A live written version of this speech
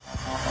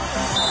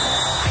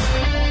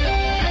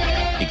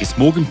Ek is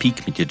Morgan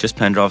Peak met jou Just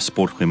Plan Drive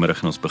Sport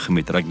goeiemiddag en ons begin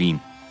met rugby.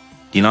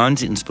 Die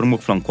Lions en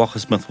Springbok van Kwagga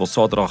Smith wil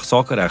Saterdag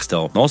sake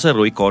regstel na sy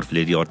rooi kaart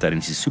verlede jaar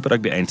tydens die Super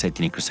Rugby eindtryd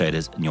teen die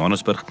Crusaders in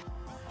Johannesburg.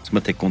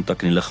 Smith het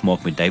kontak in die lug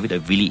gemaak met David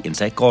O'Willie en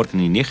sy kaart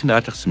in die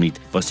 39ste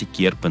minuut was die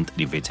keerpunt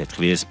in die wedstryd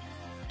gewees.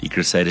 Die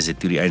Crusaders het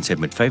toe die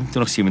eindstryd met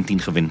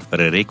 25-17 gewen vir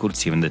 'n rekord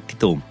 7de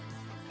titel.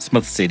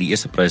 Smith sê die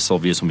eerste prys sal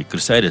wees om die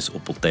Crusaders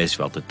op Proteas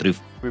veld te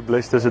troof. We're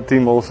blessed as a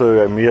team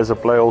also, and me as a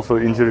player also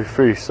injury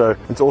free, so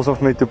it's awesome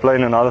for me to play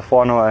in another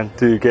final and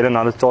to get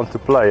another chance to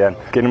play, and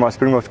getting my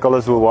Springbok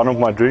colours were one of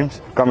my dreams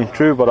coming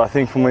true, but I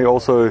think for me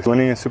also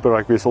winning a Super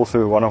Rugby is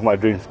also one of my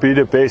dreams. Be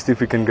the best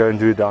if we can go and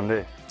do it down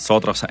there.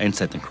 Saterdag se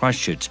eindstryd in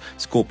Christchurch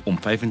skop om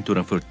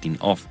 25-10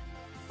 af.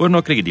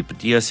 Oorna kry die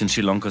Proteas en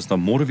Sri Lanka na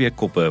môre weer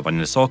koppe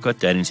wanneer Saka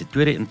tydens die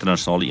tweede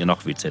internasionale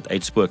eendagwedstryd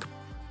uitspook.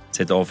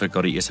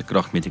 Suid-Afrika die eerste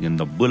kragmeting in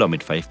Namibia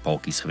met 5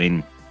 paaltjies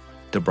gewen.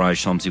 De Bry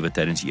Shamsi wat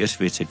tydens die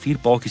eerste wedstryd 4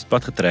 paaltjies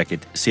pad getrek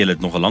het, sê hulle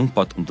het nog 'n lang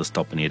pad om te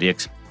stap in die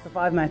reeks. The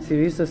 5-match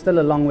series, so still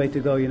a long way to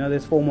go. You know,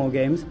 there's 4 more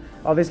games.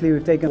 Obviously,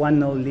 we've taken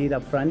 1-0 lead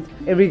up front.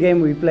 Every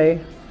game we play,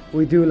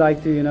 we do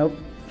like to,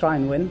 try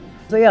and win.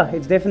 So yeah,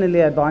 it's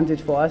definitely an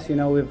advantage for us.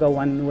 We've got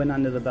 1 win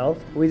under the belt.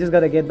 We just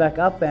got to get back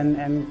up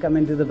and come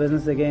into the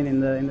business again in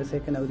the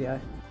second ODI.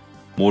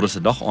 Môre se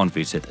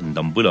dagaandwedstryd in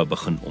Namibia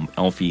begin om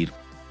 11:00.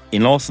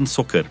 En laastens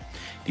sokker.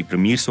 Die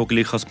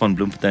Premiersokkerliga-span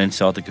Bloemfontein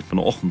Celtic het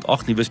vanoggend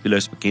 8 nuwe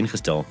spelers bekend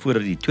gestel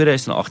voordat die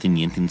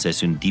 2018-19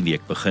 seisoen die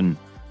week begin.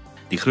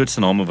 Die grootste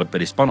name wat by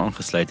die span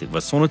aangesluit het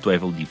was sonder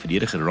twyfel die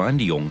verdediger Ryan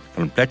de Jong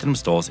van Platinum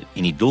Stars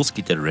en die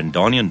doelskieter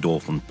Rendanian Dol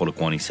van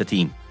Polokwane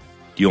City.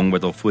 Die Jong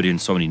wat al voorheen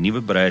saam met die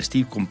nuwe breier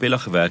Steve Kompella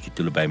gewerk het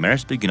toe hulle by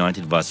Premiersokkerliga-span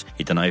United was,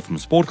 het aan hy van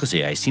sport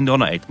gesê hy sien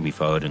daarna uit om die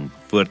verhouding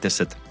voort te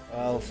sit.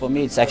 Well, for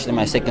me, it's actually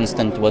my second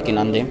stint working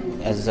under him,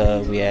 as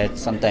we had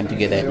some time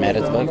together at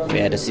Maritzburg. We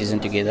had a season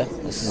together,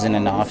 a season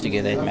and a half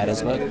together at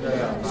Maritzburg.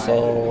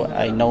 So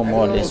I know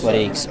more or less what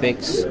he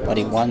expects, what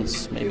he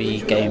wants. Maybe he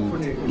came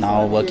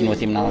now, working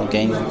with him now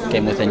again,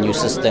 came with a new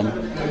system.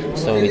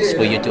 So it's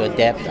for you to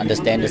adapt,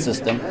 understand the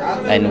system,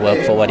 and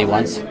work for what he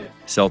wants.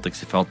 Celtic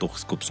se veldtog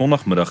skop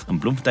Sondagmiddag in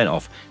Bloemfontein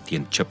af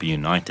teen Chippa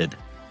United.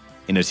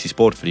 En is die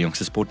sport vir die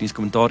jongste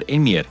sportnuuskommentaar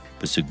en meer,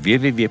 besoek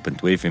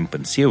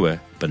www.wfm.co.za.